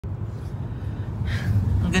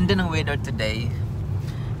Ang ganda ng weather today.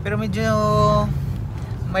 Pero medyo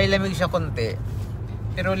may lamig siya konti.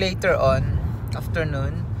 Pero later on,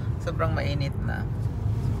 afternoon, sobrang mainit na.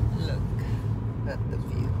 Look at the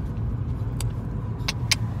view.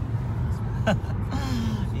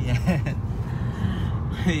 Yan.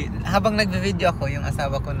 Habang nagbe-video ako, yung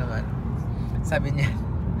asawa ko naman, sabi niya,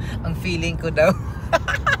 ang feeling ko daw,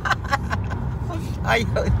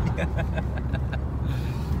 ayaw niya.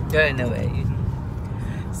 Anyway,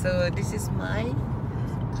 so this is my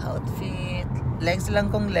outfit. Legs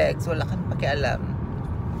lang kong legs, wala kang pakialam,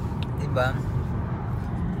 diba?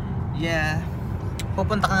 Yeah,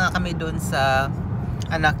 pupunta ka nga kami doon sa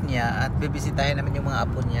anak niya at bibisitahin namin yung mga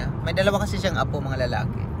apo niya. May dalawa kasi siyang apo, mga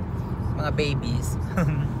lalaki, mga babies.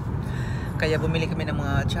 Kaya bumili kami ng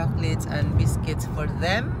mga chocolates and biscuits for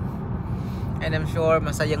them, and I'm sure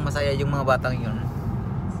masayang masaya yung mga batang yun.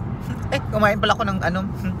 Kumain pala ako ng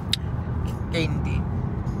candy.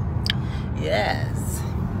 Yes.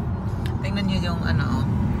 Tingnan nyo yung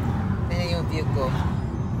tingnan yung view ko.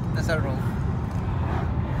 Nasa room.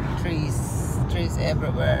 Trees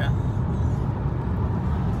everywhere.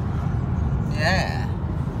 Yeah.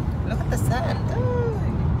 Look at the sun.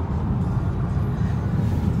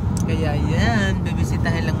 Kaya yan,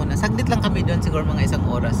 bibisitahin lang muna. Saglit lang kami doon, siguro mga 1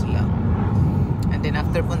 oras lang. And then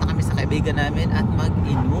after punta kami sa kaibigan namin at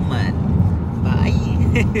mag-inuman. Bye!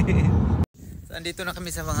 So andito na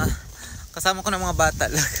kami sa mga kasama ko ng mga bata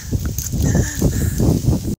lang.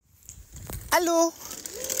 Hello!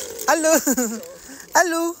 Hello!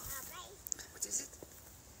 Hello! What is it?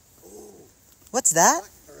 Oh, what's that?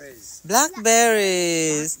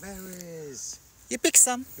 Blackberries. Blackberries. You pick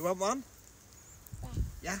some. You want one?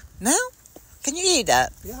 Yeah. No? Can you eat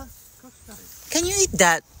that? Yeah. Can you eat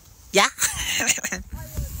that? Yeah?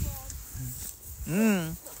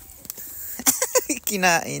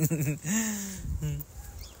 Kinain.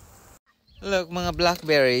 Look, mga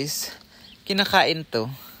blackberries. Kinakain to.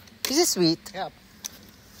 Is it sweet? Yeah.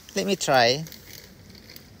 Let me try.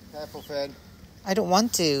 Careful, Finn. I don't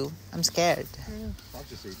want to. I'm scared. I'll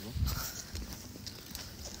just eat one.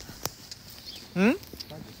 Hmm?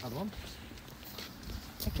 I'll just have one.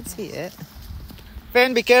 I can see it.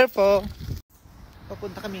 Fen, be careful.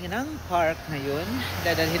 Papunta kami ng park ngayon.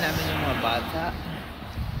 Dadalhin namin yung mga bata.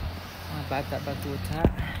 Mga bata-batuta.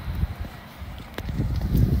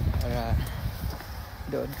 Para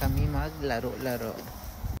doon kami maglaro-laro.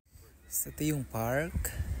 So, ito yung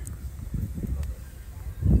park.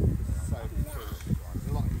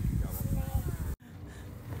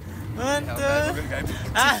 One, two.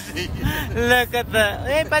 Look at the...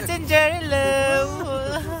 Hey, passenger, hello!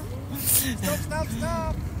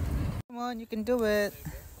 Stop. Come on, you can do it.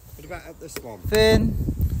 What about at this one? Finn,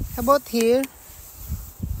 how about here?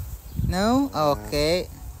 No? Okay.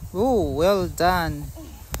 Oh, well done.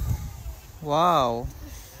 Wow.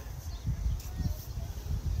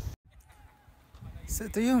 So,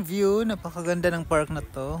 ito yung view. Napakaganda ng park na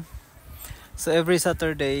to. So, every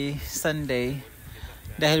Saturday, Sunday,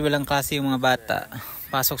 dahil walang klase yung mga bata,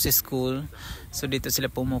 pasok si school, so dito sila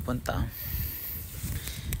pumupunta.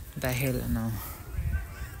 Dahil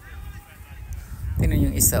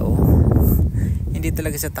tingnan yung isa, oh. Hindi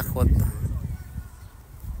talaga siya takot.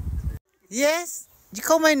 Yes? Did you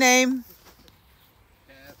call my name?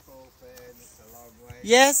 Careful, Finn. It's a long way.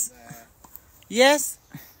 Yes? Yes?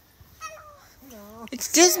 Hello.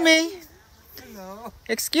 Excuse me? Hello.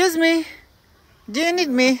 Excuse me? Do you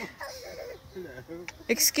need me?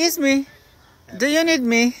 Excuse me? Do you need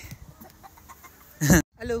me?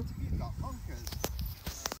 Hello?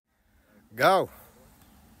 Go.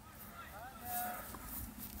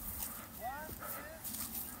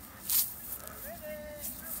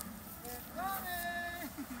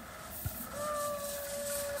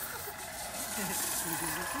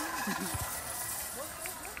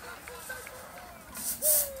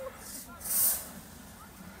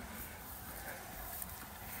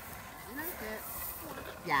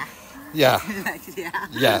 Yeah. Yeah. Yeah.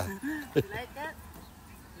 Yeah. Like that?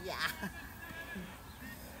 Yeah.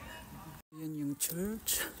 Yan yung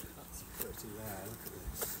church. That's pretty there. Look at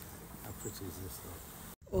this. How pretty is this one?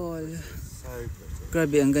 All. So pretty.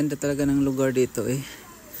 Grabe, ang ganda talaga ng lugar dito eh.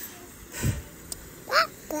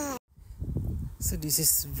 So this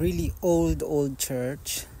is really old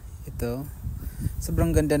church. Ito.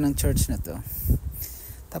 Sobrang ganda ng church na to.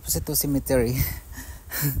 Tapos ito cemetery.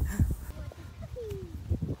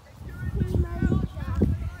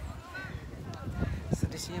 So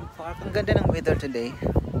this yung park. Ang ganda ng weather today.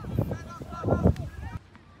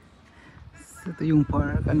 So ito yung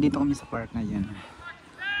park. Andito kami sa park ngayon.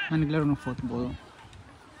 Naglaro ng football.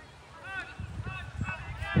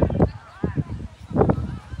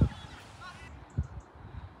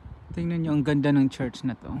 Tingnan nyo ang ganda ng church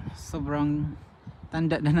na to. Sobrang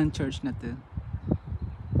tanda na ng church na to.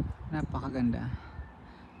 Napakaganda.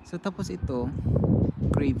 So tapos ito,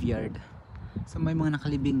 graveyard. So may mga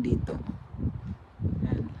nakalibing dito.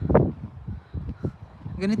 Yan.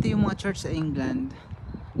 Ganito yung mga church sa England.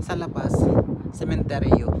 Sa labas,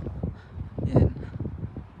 cementerio. Yan.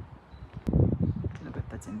 Look at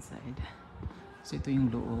that's inside. So ito yung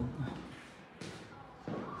loob.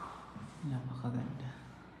 Napakaganda.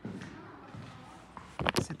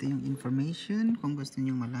 So ito yung information kung gusto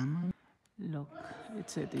niyo malaman. Look,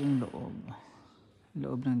 ito yung loob.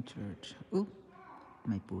 Loob ng church. Oh,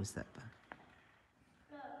 may pusa pa.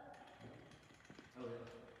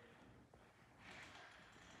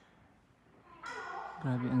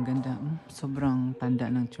 Grabe, ang ganda. Sobrang tanda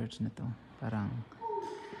ng church na to. Parang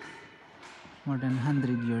more than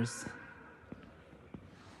 100 years.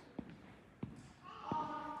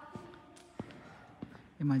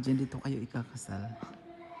 Imagine dito kayo ikakasal.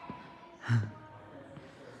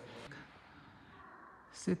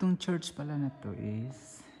 So itong church pala na to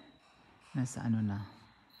is nasa ano na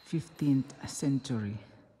 15th century.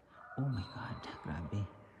 Oh my God, grabe.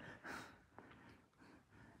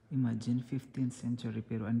 Imagine 15th century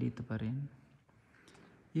pero andito pa rin.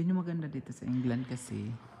 Yun yung maganda dito sa England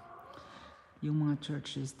kasi yung mga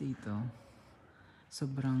churches dito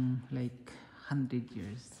sobrang like 100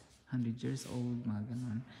 years. 100 years old, mga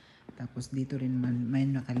ganun. Tapos dito rin may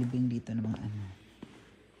nakalibing dito ng mga ano.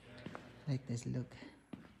 Like this, look.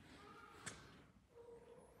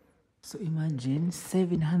 So imagine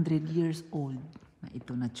 700 years old na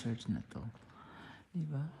ito na church na to.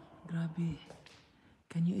 Diba? Grabe.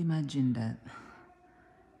 Can you imagine that?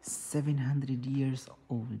 700 years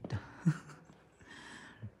old.